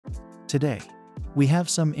Today, we have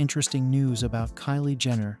some interesting news about Kylie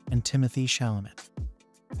Jenner and Timothee Chalamet.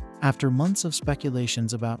 After months of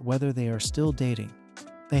speculations about whether they are still dating,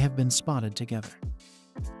 they have been spotted together.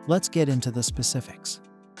 Let's get into the specifics.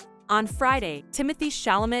 On Friday, Timothee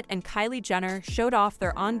Chalamet and Kylie Jenner showed off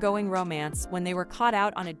their ongoing romance when they were caught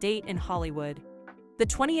out on a date in Hollywood. The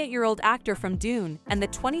 28-year-old actor from Dune and the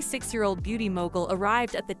 26-year-old beauty mogul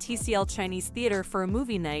arrived at the TCL Chinese Theatre for a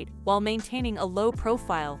movie night while maintaining a low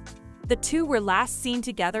profile. The two were last seen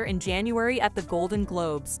together in January at the Golden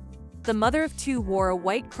Globes. The mother of two wore a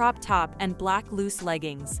white crop top and black loose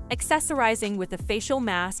leggings, accessorizing with a facial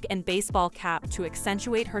mask and baseball cap to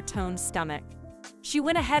accentuate her toned stomach. She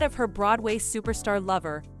went ahead of her Broadway superstar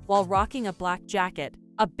lover while rocking a black jacket,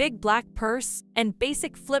 a big black purse, and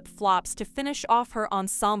basic flip-flops to finish off her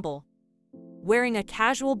ensemble. Wearing a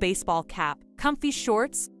casual baseball cap, comfy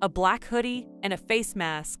shorts, a black hoodie, and a face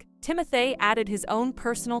mask, Timothee added his own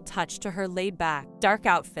personal touch to her laid-back, dark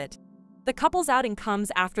outfit. The couple's outing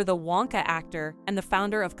comes after the Wonka actor and the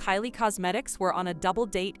founder of Kylie Cosmetics were on a double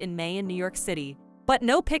date in May in New York City, but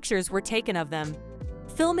no pictures were taken of them.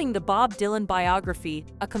 Filming the Bob Dylan biography,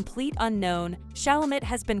 A Complete Unknown, Shalamet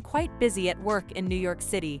has been quite busy at work in New York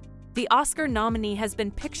City. The Oscar nominee has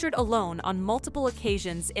been pictured alone on multiple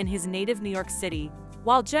occasions in his native New York City,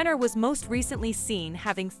 while Jenner was most recently seen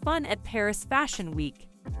having fun at Paris Fashion Week.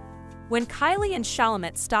 When Kylie and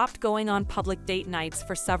Shalamet stopped going on public date nights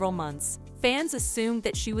for several months, fans assumed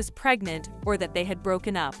that she was pregnant or that they had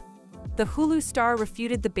broken up. The Hulu star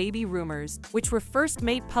refuted the baby rumors, which were first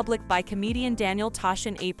made public by comedian Daniel Tosh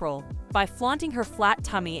in April, by flaunting her flat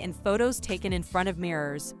tummy in photos taken in front of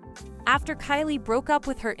mirrors. After Kylie broke up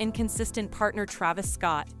with her inconsistent partner Travis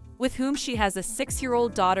Scott, with whom she has a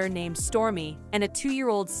 6-year-old daughter named Stormy and a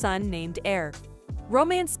 2-year-old son named Air.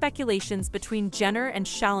 Romance speculations between Jenner and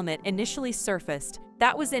Shalamet initially surfaced.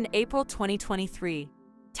 That was in April 2023.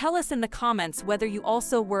 Tell us in the comments whether you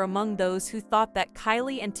also were among those who thought that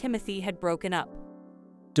Kylie and Timothee had broken up.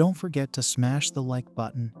 Don't forget to smash the like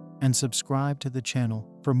button and subscribe to the channel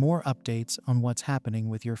for more updates on what's happening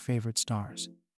with your favorite stars.